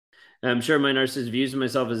I'm sure my narcissist views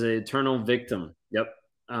myself as an eternal victim. Yep.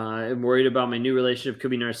 I'm worried about my new relationship.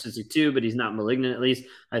 Could be narcissistic too, but he's not malignant. At least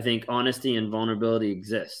I think honesty and vulnerability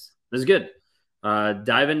exists. That's good.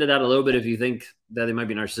 Dive into that a little bit if you think that they might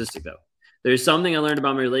be narcissistic, though. There's something I learned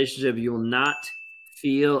about my relationship. You will not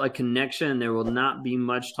feel a connection. There will not be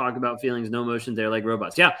much talk about feelings, no emotions. They're like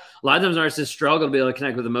robots. Yeah, a lot of times narcissists struggle to be able to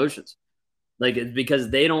connect with emotions. Like it's because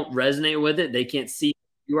they don't resonate with it. They can't see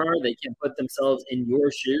who you are. They can't put themselves in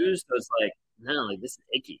your shoes. So it's like, no, like this is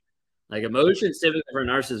icky. Like emotions typically for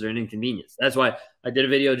narcissists are an inconvenience. That's why I did a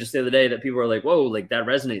video just the other day that people are like, whoa, like that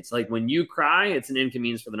resonates. Like when you cry, it's an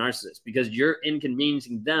inconvenience for the narcissist because you're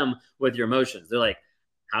inconveniencing them with your emotions. They're like,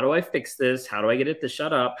 how do I fix this? How do I get it to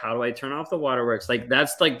shut up? How do I turn off the waterworks? Like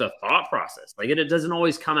that's like the thought process. Like it doesn't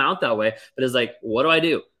always come out that way, but it's like, what do I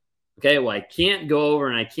do? Okay, well, I can't go over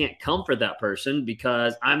and I can't comfort that person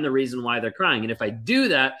because I'm the reason why they're crying. And if I do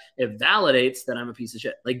that, it validates that I'm a piece of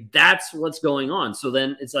shit. Like that's what's going on. So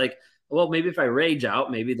then it's like, well, maybe if I rage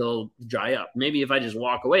out, maybe they'll dry up. Maybe if I just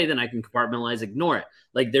walk away, then I can compartmentalize, ignore it.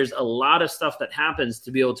 Like there's a lot of stuff that happens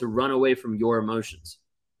to be able to run away from your emotions.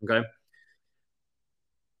 Okay.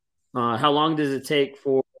 How long does it take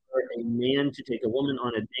for a man to take a woman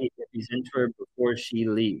on a date if he's into her before she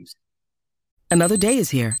leaves? Another day is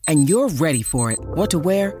here, and you're ready for it. What to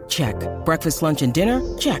wear? Check. Breakfast, lunch, and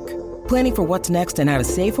dinner? Check. Planning for what's next and how to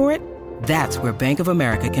save for it? That's where Bank of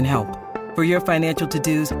America can help. For your financial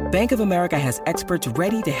to-dos, Bank of America has experts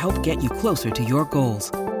ready to help get you closer to your goals.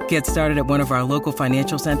 Get started at one of our local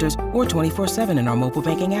financial centers or 24/7 in our mobile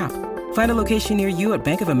banking app. Find a location near you at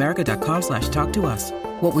bankofamerica.com/talktous.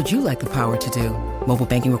 What would you like the power to do? Mobile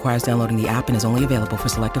banking requires downloading the app and is only available for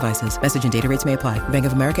select devices. Message and data rates may apply. Bank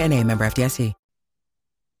of America NA, member FDIC.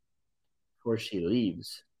 Before she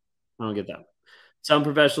leaves. I don't get that. Some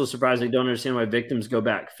professionals surprisingly don't understand why victims go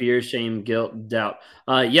back. Fear, shame, guilt, doubt.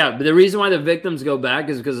 Yeah, but the reason why the victims go back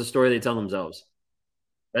is because of the story they tell themselves.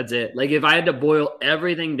 That's it. Like if I had to boil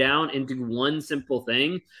everything down into one simple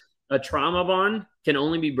thing, a trauma bond can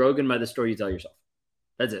only be broken by the story you tell yourself.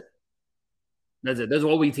 That's it. That's it. That's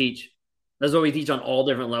what we teach. That's what we teach on all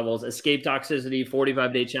different levels. Escape toxicity,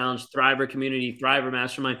 45-day challenge, Thriver community, Thriver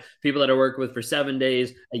mastermind, people that I work with for 7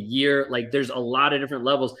 days, a year. Like there's a lot of different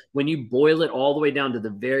levels. When you boil it all the way down to the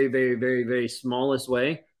very, very, very, very smallest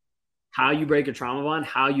way, how you break a trauma bond,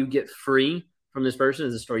 how you get free from this person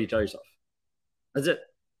is the story you tell yourself. That's it.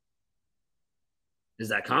 Is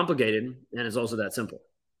that complicated? And it's also that simple.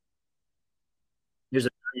 There's a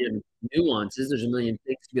million nuances. There's a million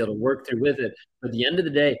things to be able to work through with it. But at the end of the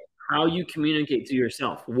day, how you communicate to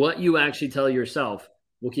yourself, what you actually tell yourself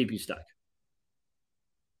will keep you stuck.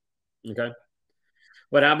 Okay.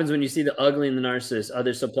 What happens when you see the ugly in the narcissist?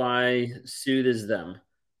 Other supply soothes them.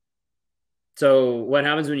 So what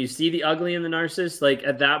happens when you see the ugly in the narcissist? Like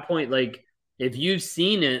at that point, like if you've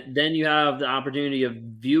seen it, then you have the opportunity of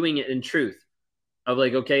viewing it in truth of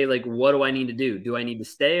like, okay, like what do I need to do? Do I need to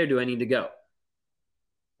stay or do I need to go?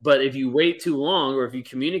 But if you wait too long or if you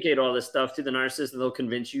communicate all this stuff to the narcissist, they'll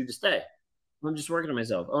convince you to stay. I'm just working on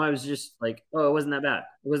myself. Oh, I was just like, oh, it wasn't that bad.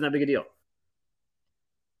 It wasn't that big a deal.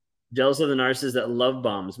 Jealous of the narcissist that love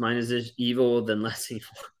bombs. Mine is just evil than less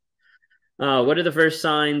evil. What are the first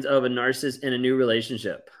signs of a narcissist in a new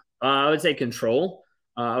relationship? I would say control.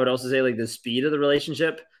 I would also say like the speed of the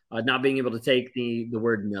relationship, not being able to take the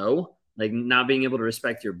word no, like not being able to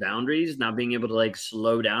respect your boundaries, not being able to like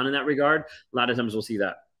slow down in that regard. A lot of times we'll see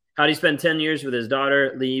that. How do you spend 10 years with his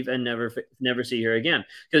daughter, leave, and never see her again?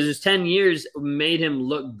 Because his 10 years made him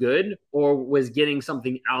look good or was getting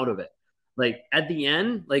something out of it. Like at the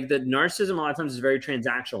end, like the narcissism a lot of times is very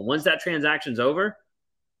transactional. Once that transaction's over,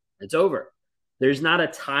 it's over. There's not a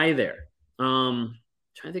tie there. Trying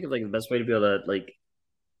to think of like the best way to be able to like,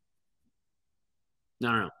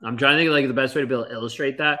 no. I'm trying to think of like the best way to be able to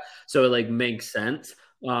illustrate that so it like makes sense.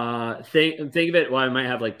 Think of it. Well, I might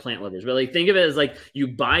have like plant lovers, but like think of it as like you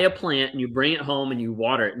buy a plant and you bring it home and you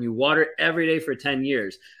water it every day for 10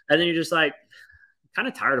 years. And then you're just like kind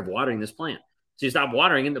of tired of watering this plant. So you stop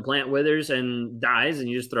watering it, the plant withers and dies and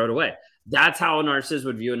you just throw it away. That's how a narcissist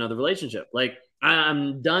would view another relationship. Like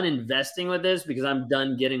I'm done investing with this because I'm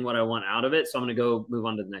done getting what I want out of it. So I'm going to go move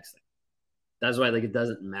on to the next thing. That's why like it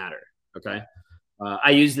doesn't matter. Okay.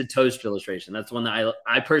 I use the toaster illustration. That's one that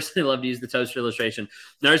I personally love to use the toaster illustration.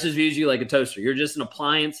 Narcissist views you like a toaster. You're just an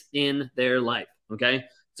appliance in their life. Okay.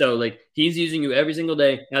 So like he's using you every single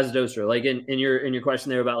day as a toaster. Like in your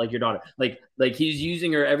question there about like your daughter, like he's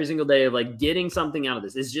using her every single day of like getting something out of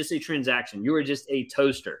this. It's just a transaction. You are just a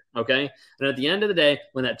toaster. Okay. And at the end of the day,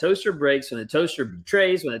 when that toaster breaks, when the toaster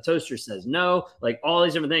betrays, when the toaster says no, like all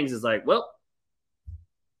these different things is like, well,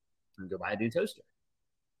 I'm going to go buy a new toaster.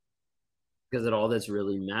 because all that's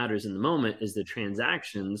really matters in the moment is the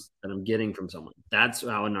transactions that I'm getting from someone. That's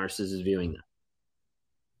how a narcissist is viewing that.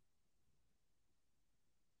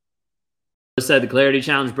 I said the clarity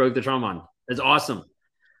challenge broke the trauma on. That's awesome.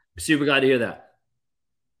 Super glad to hear that.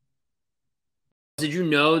 Did you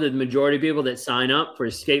know that the majority of people that sign up for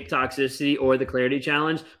escape toxicity or the clarity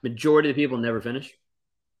challenge, majority of the people never finish?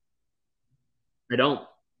 They don't.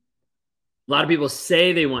 A lot of people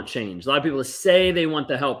say they want change. A lot of people say they want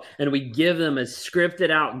the help, and we give them a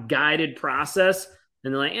scripted out, guided process,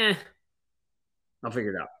 and they're like, I'll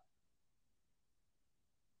figure it out.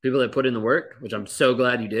 People that put in the work, which I'm so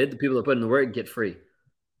glad you did, the people that put in the work get free.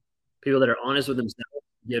 People that are honest with themselves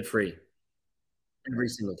get free every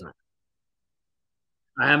single time.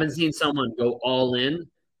 I haven't seen someone go all in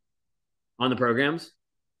on the programs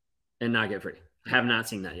and not get free. I have not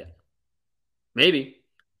seen that yet. Maybe.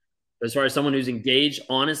 But as far as someone who's engaged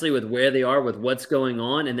honestly with where they are, with what's going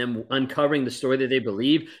on, and then uncovering the story that they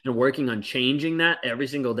believe and working on changing that every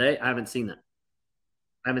single day, I haven't seen that.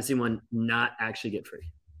 I haven't seen one not actually get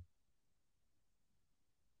free.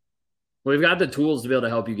 We've got the tools to be able to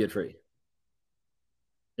help you get free.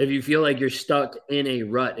 If you feel like you're stuck in a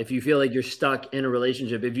rut, if you feel like you're stuck in a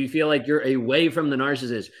relationship, if you feel like you're away from the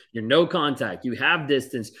narcissist, you're no contact, you have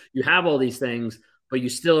distance, you have all these things, but you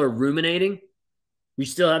still are ruminating, you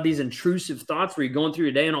still have these intrusive thoughts where you're going through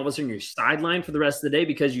your day and all of a sudden you're sidelined for the rest of the day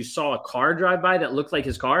because you saw a car drive by that looked like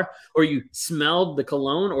his car, or you smelled the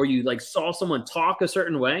cologne, or you like saw someone talk a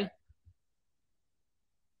certain way.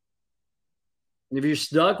 And if you're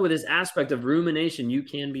stuck with this aspect of rumination, you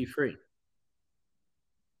can be free.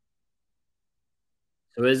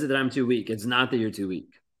 So is it that I'm too weak? It's not that you're too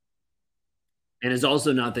weak. And it's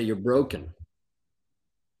also not that you're broken.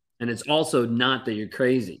 And it's also not that you're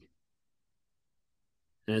crazy.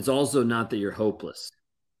 And it's also not that you're hopeless.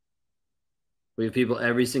 We have people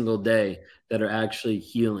every single day that are actually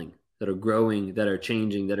healing, that are growing, that are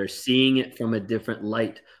changing, that are seeing it from a different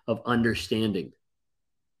light of understanding.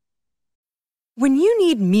 When you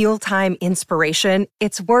need mealtime inspiration,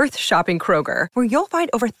 it's worth shopping Kroger, where you'll find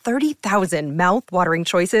over 30,000 mouth-watering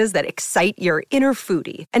choices that excite your inner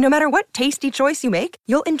foodie. And no matter what tasty choice you make,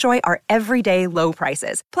 you'll enjoy our everyday low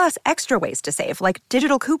prices, plus extra ways to save, like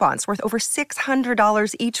digital coupons worth over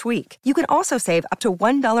 $600 each week. You can also save up to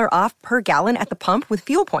 $1 off per gallon at the pump with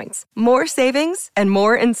fuel points. More savings and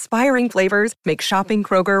more inspiring flavors make shopping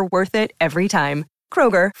Kroger worth it every time.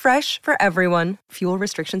 Kroger, fresh for everyone. Fuel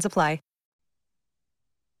restrictions apply.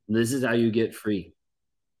 This is how you get free.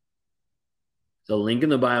 So link in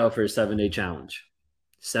the bio for a 7-day challenge.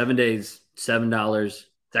 7 days, $7. It's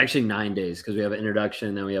actually 9 days because we have an introduction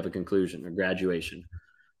and then we have a conclusion or graduation.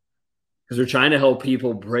 Because we're trying to help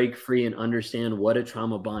people break free and understand what a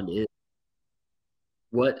trauma bond is,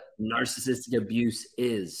 what narcissistic abuse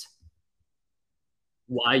is,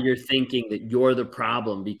 why you're thinking that you're the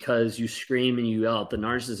problem because you scream and you yell at the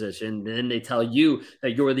narcissist, and then they tell you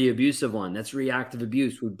that you're the abusive one. That's reactive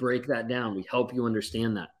abuse. We break that down. We help you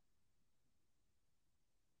understand that.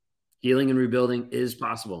 Healing and rebuilding is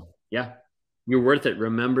possible. Yeah, you're worth it.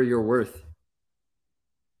 Remember your worth.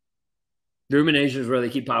 The rumination is where they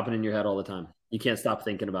keep popping in your head all the time. You can't stop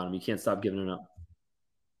thinking about them. You can't stop giving it up.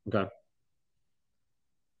 Okay.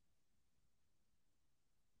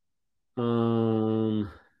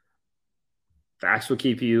 Facts will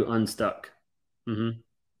keep you unstuck. No,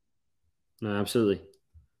 absolutely.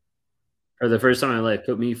 For the first time in my life,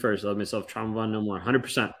 put me first. Love myself. Trauma bond no more.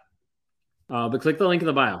 100%. But click the link in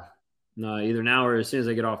the bio. Either now or as soon as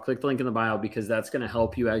I get off, click the link in the bio because that's going to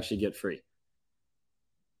help you actually get free.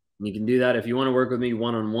 And you can do that if you want to work with me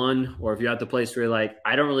one-on-one, or if you're at the place where you're like,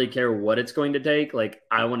 I don't really care what it's going to take. Like,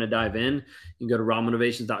 I want to dive in. You can go to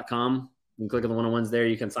rawmotivations.com. You can click on the one-on-ones there.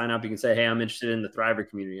 You can sign up. You can say, hey, I'm interested in the Thriver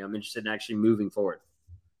community. I'm interested in actually moving forward.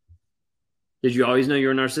 Did you always know you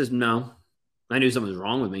were a narcissist? No. I knew something was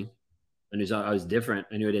wrong with me. I knew I was different.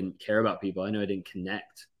 I knew I didn't care about people. I knew I didn't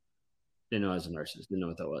connect. Didn't know I was a narcissist. Didn't know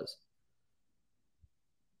what that was.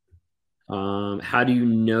 How do you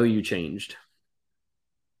know you changed?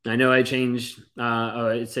 I know I changed.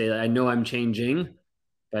 I'd say I know I'm changing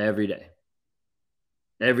by every day.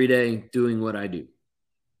 Every day doing what I do.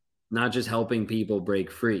 Not just helping people break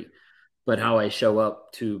free, but how I show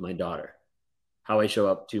up to my daughter, how I show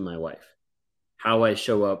up to my wife, how I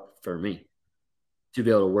show up for me to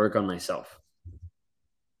be able to work on myself.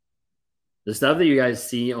 The stuff that you guys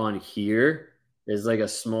see on here is like a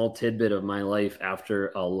small tidbit of my life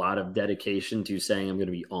after a lot of dedication to saying I'm going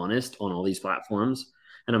to be honest on all these platforms,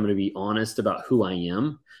 and I'm going to be honest about who I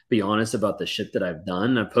am, be honest about the shit that I've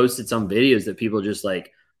done. I've posted some videos that people just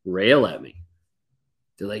rail at me.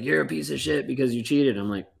 They're like, you're a piece of shit because you cheated. I'm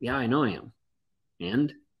like, yeah, I know I am.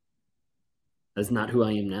 And that's not who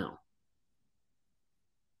I am now.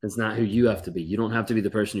 That's not who you have to be. You don't have to be the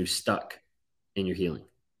person who's stuck in your healing.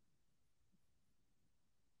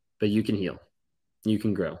 But you can heal. You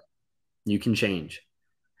can grow. You can change.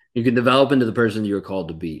 You can develop into the person you're called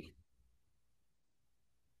to be.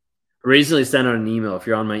 I recently sent out an email. If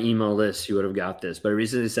you're on my email list, you would have got this. But I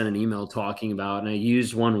recently sent an email talking about, and I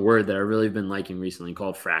used one word that I really have been liking recently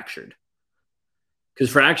called fractured. Because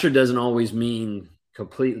fractured doesn't always mean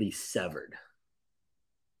completely severed.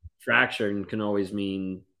 Fractured can always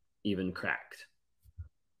mean even cracked.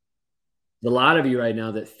 There's a lot of you right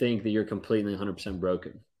now that think that you're completely 100%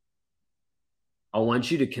 broken. I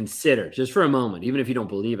want you to consider, just for a moment, even if you don't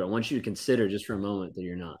believe it, I want you to consider just for a moment that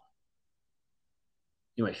you're not.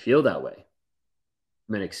 You might feel that way.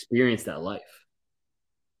 You might experience that life.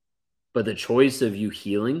 But the choice of you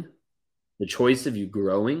healing, the choice of you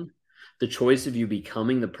growing, the choice of you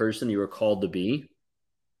becoming the person you were called to be,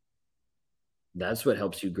 that's what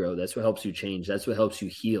helps you grow. That's what helps you change. That's what helps you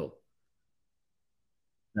heal.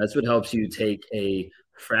 That's what helps you take a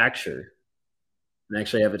fracture and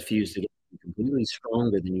actually have it fused together completely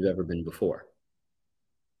stronger than you've ever been before.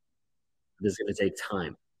 This is going to take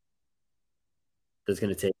time. This is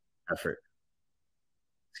going to take effort.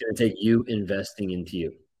 It's going to take you investing into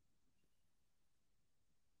you.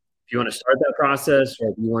 If you want to start that process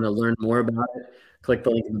or if you want to learn more about it, click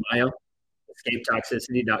the link in the bio,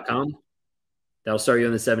 escapetoxicity.com. That'll start you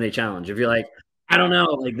on the 7-day challenge. If you're like, I don't know,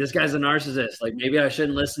 like this guy's a narcissist, like maybe I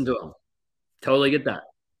shouldn't listen to him. Totally get that.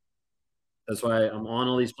 That's why I'm on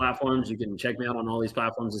all these platforms. You can check me out on all these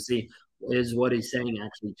platforms to see is what he's saying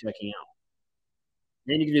actually checking out.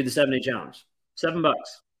 Then you can do the 7-day challenge. $7. Okay.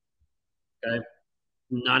 I'm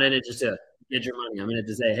not in it just to get your money. I'm in it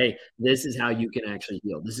to say, hey, this is how you can actually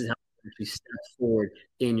heal. This is how you actually step forward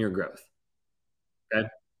in your growth. Okay.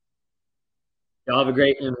 Y'all have a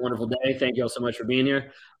great and wonderful day. Thank you all so much for being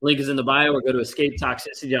here. Link is in the bio or go to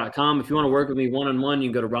escapetoxicity.com. If you want to work with me one-on-one, you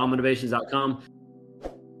can go to rawmotivations.com.